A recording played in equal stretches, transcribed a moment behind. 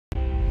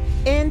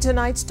In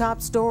tonight's top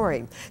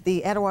story,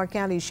 the Etowah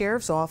County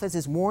Sheriff's Office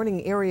is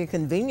warning area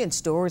convenience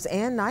stores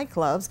and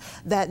nightclubs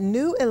that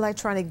new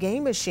electronic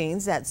game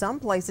machines that some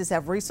places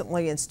have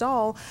recently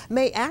installed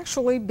may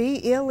actually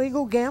be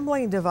illegal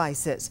gambling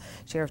devices.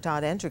 Sheriff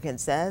Todd Entrican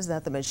says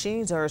that the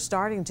machines are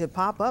starting to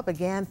pop up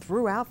again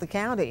throughout the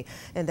county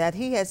and that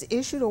he has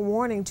issued a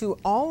warning to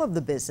all of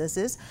the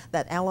businesses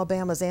that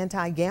Alabama's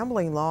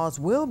anti-gambling laws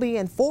will be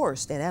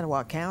enforced in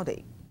Etowah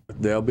County.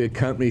 There'll be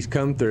companies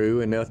come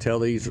through and they'll tell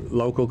these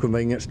local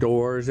convenience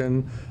stores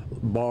and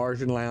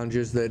bars and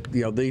lounges that,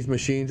 these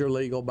machines are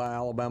legal by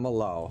Alabama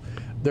law.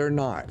 They're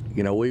not.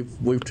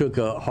 We've took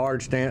a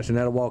hard stance in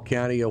Etowah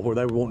County where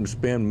they were wanting to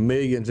spend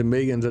millions and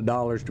millions of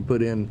dollars to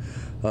put in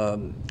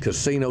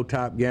casino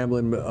type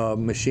gambling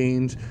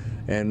machines.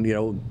 And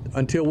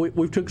until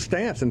we've took a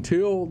stance,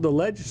 until the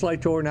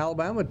legislature in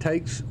Alabama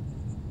takes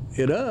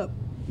it up,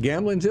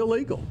 gambling's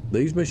illegal.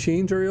 These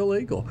machines are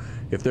illegal.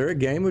 If they're a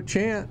game of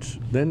chance,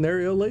 then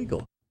they're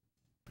illegal.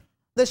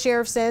 The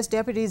sheriff says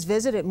deputies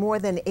visited more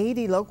than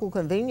 80 local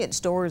convenience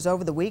stores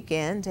over the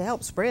weekend to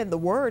help spread the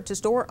word to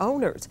store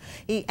owners.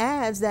 He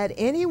adds that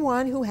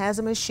anyone who has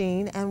a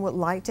machine and would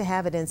like to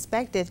have it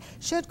inspected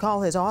should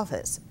call his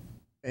office.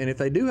 And if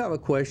they do have a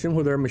question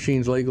whether their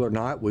machine's legal or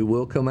not, we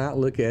will come out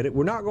and look at it.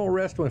 We're not going to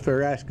arrest them if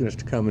they're asking us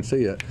to come and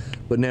see it.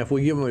 But now if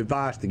we give them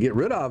advice to get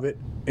rid of it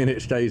and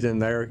it stays in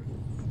there,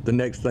 the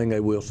next thing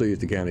they will see is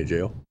the county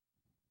jail.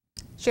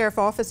 Sheriff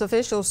Office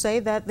officials say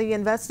that the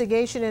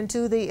investigation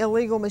into the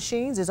illegal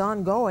machines is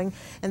ongoing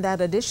and that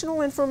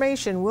additional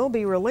information will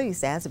be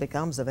released as it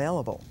becomes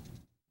available.